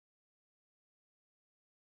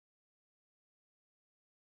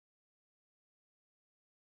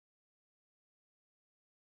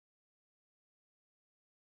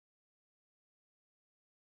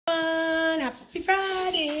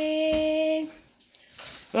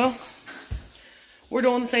Well, we're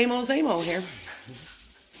doing the same old here.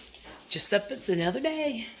 Just except it's another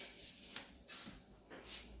day.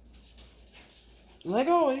 Like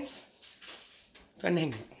always. Trying to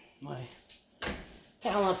hang my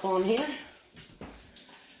towel up on here.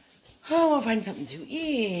 Oh, I want to find something to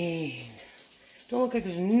eat. Don't look like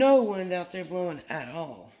there's no wind out there blowing at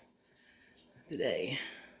all today.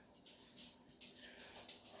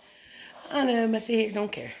 I know, messy hair,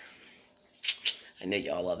 don't care. I know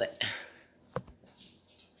y'all love it.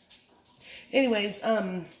 Anyways,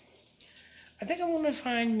 I think I want to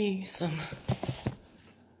find me some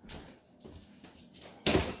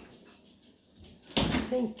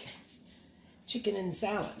chicken and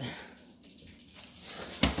salad.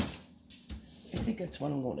 I think that's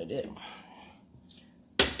what I'm going to do.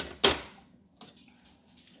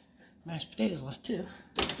 Mashed potatoes left too.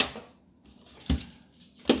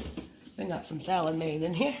 I got some salad made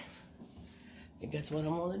in here. I think that's what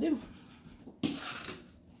I'm going to do.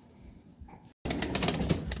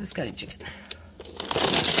 Let's got a chicken.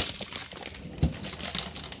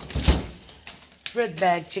 Red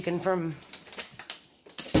bag chicken from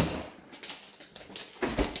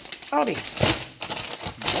Aldi.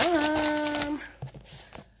 Yum!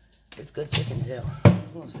 It's good chicken too.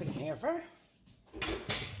 I'm going to stick it in the air fryer.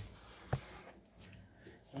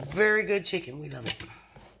 Very good chicken. We love it.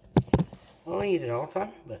 I don't eat it all the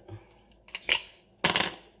time, but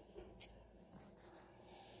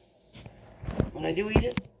when I do eat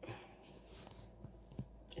it,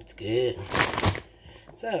 it's good.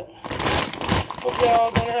 So, hope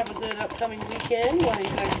y'all gonna have a good upcoming weekend. What are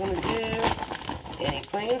you guys gonna do? Any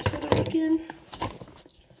plans for the weekend?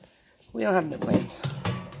 We don't have no plans.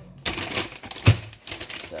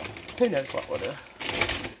 So, who knows what we'll do?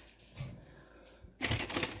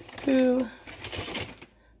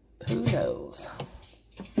 Who knows?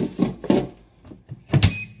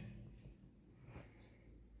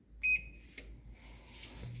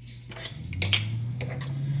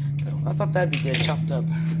 So I thought that'd be good, chopped up.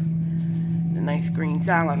 The nice green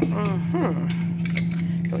salad.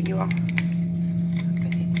 Don't you all? I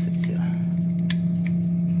think so too.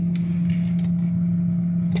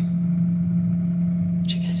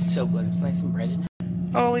 Chicken is so good. It's nice and breaded.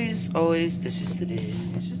 Always, this is the do.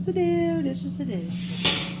 This is the do. This is the do.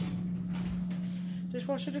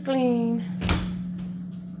 Dishwasher to clean.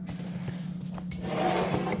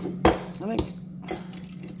 I think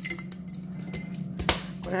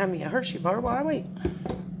I'm gonna have me a Hershey bar while I wait.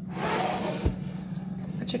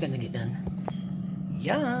 My chicken to get done.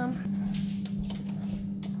 Yum.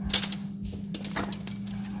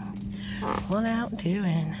 One out, two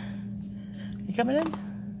in. You coming in?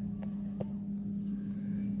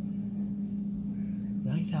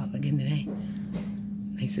 Nice out again today.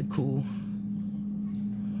 Nice and cool.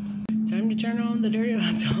 Time to turn on the dirty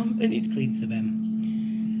laptop and need to clean some of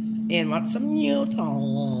them. And watch some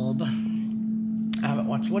YouTube. I haven't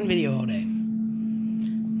watched one video all day.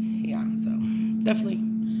 Yeah, so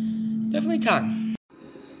definitely time.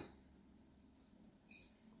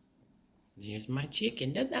 There's my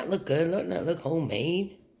chicken. Doesn't that look good? Doesn't that look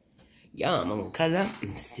homemade? Yum, I'm gonna cut it up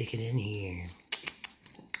and stick it in here.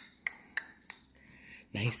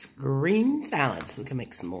 Nice green salad, so we can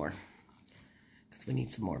make some more. Because we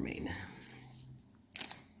need some more made.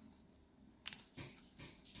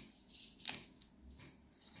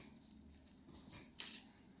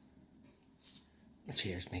 The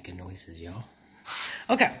chair's making noises, y'all.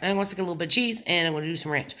 Okay, I'm going to stick a little bit of cheese, and I'm going to do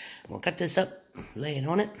some ranch. I'm going to cut this up, lay it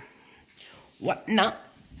on it, whatnot.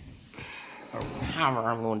 Or however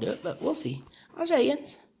I'm going to do it, but we'll see. I'll show you.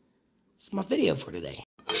 It's my video for today.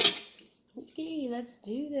 Okay, let's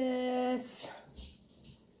do this.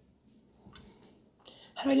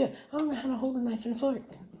 How do I do it? I don't know how to hold a knife and a fork.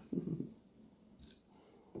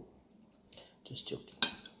 Just joking.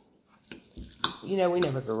 You know, we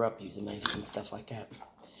never grew up using knives and stuff like that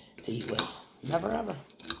to eat with. Never ever.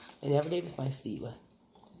 They never gave us knives to eat with.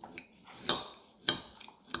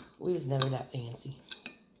 We was never that fancy.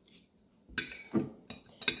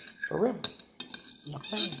 For real. Not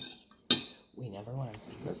bad. We never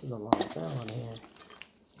was. This is a long salad here.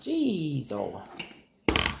 Jeez, oh.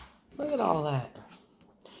 Look at all that.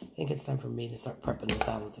 I think it's time for me to start prepping the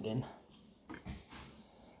salads again.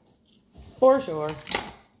 For sure.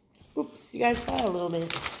 Oops, you guys got a little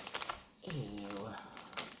bit. Ew.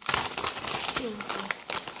 Seriously.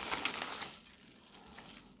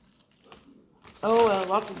 Oh, well,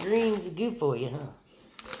 lots of greens are good for you,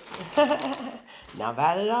 huh? Not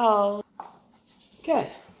bad at all.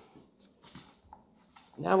 Okay.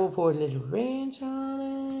 Now we'll pour a little ranch on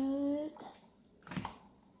it.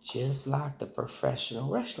 Just like the professional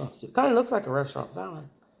restaurants do. Kind of looks like a restaurant salad.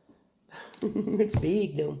 It's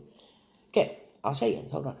big, though. Okay, I'll show you.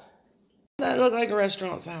 Hold on. That look like a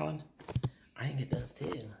restaurant salad. I think it does,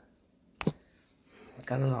 too. It's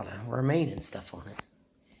got a lot of remaining stuff on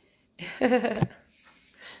it.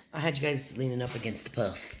 I had you guys leaning up against the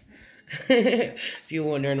puffs. If you're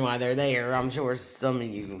wondering why they're there, I'm sure some of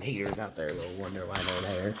you haters out there will wonder why they're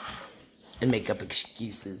there. And make up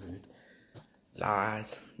excuses and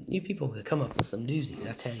lies. You people could come up with some doozies,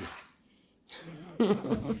 I tell you.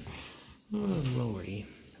 Oh, Lordy.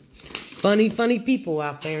 Funny, funny people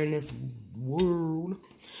out there in this world.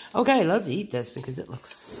 Okay, let's eat this because it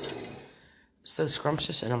looks so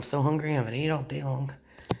scrumptious and I'm so hungry. I haven't eaten all day long.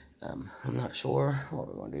 I'm not sure what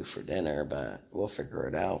we're going to do for dinner, but we'll figure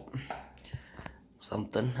it out.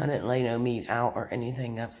 Something. I didn't lay no meat out or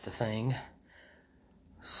anything. That's the thing.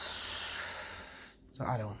 So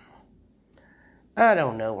I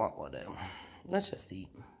don't know what we'll do. Let's just eat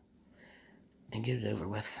and get it over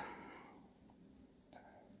with.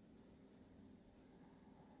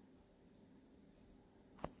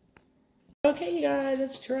 Okay, you guys,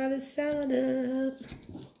 let's try this salad up.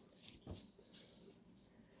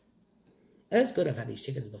 That's good. I've had these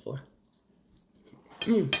chickens before.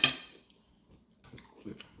 Good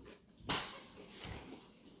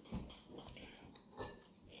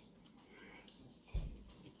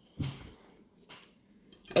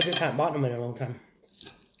I just haven't bought them in a long time.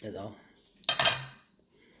 That's all.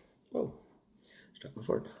 Whoa. Struck my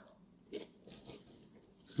fork.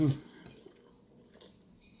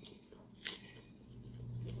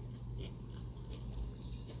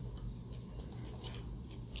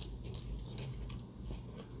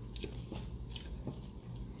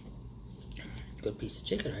 Good piece of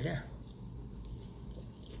chicken right there.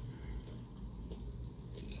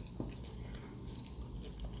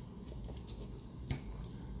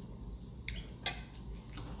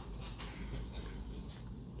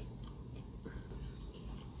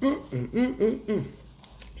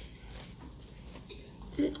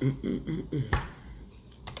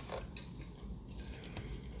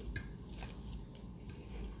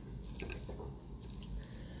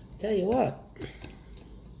 Tell you what,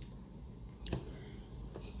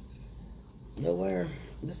 nowhere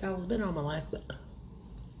this salad's been all my life, but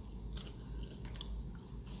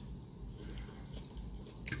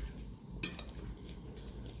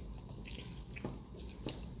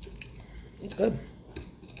it's good.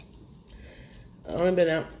 I've only been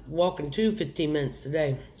out walking 15 minutes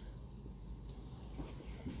today.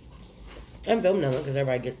 I haven't filmed nothing because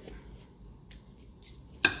everybody gets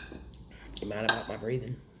mad about my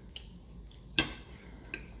breathing.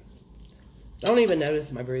 I don't even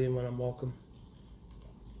notice my breathing when I'm walking.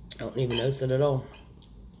 I don't even notice it at all.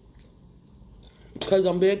 Because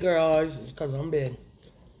I'm big, girls. It's because I'm big.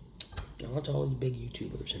 Now, that's all you big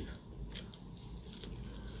YouTubers.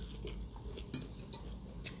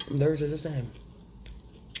 And theirs is the same.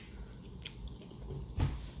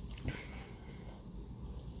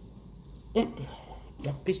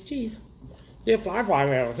 A piece of cheese. There's a fly flying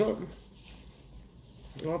around or something.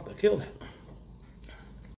 I'll have to kill that.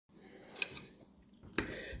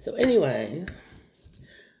 So anyways,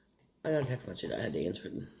 I got a text message. I had to answer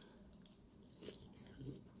it.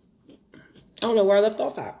 I don't know where I left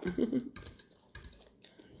off at.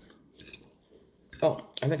 Oh,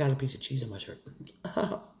 I think I got a piece of cheese on my shirt.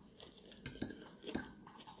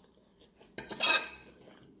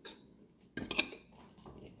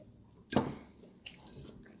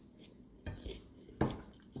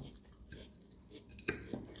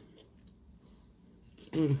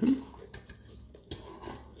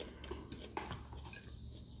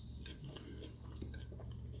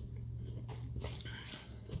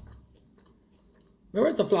 There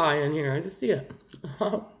was a fly in here. I just see it.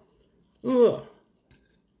 Ugh.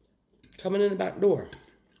 Coming in the back door.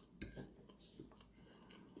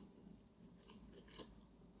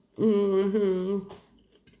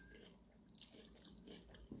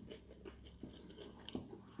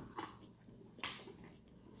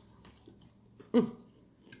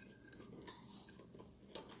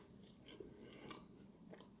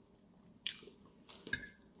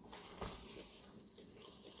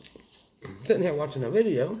 Sitting here watching a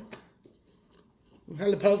video.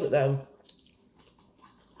 Had to pause it though.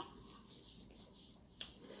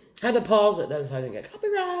 Had to pause it though so I didn't get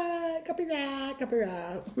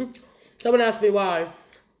copyright. Someone asked me why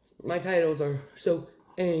my titles are so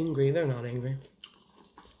angry. They're not angry.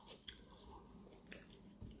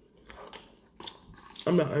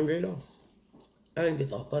 I'm not angry at all. I think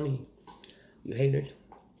it's all funny. You haters.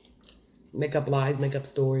 Make up lies, make up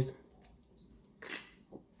stories.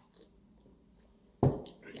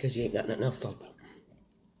 Because you ain't got nothing else to talk about.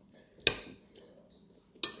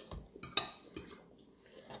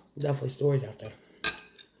 Definitely stories out there.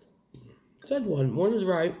 Said one. One is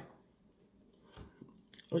right.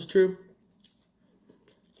 It's true.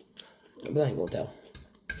 But I ain't gonna tell.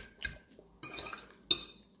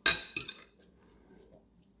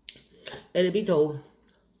 Let it be told.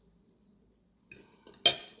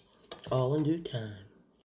 All in due time.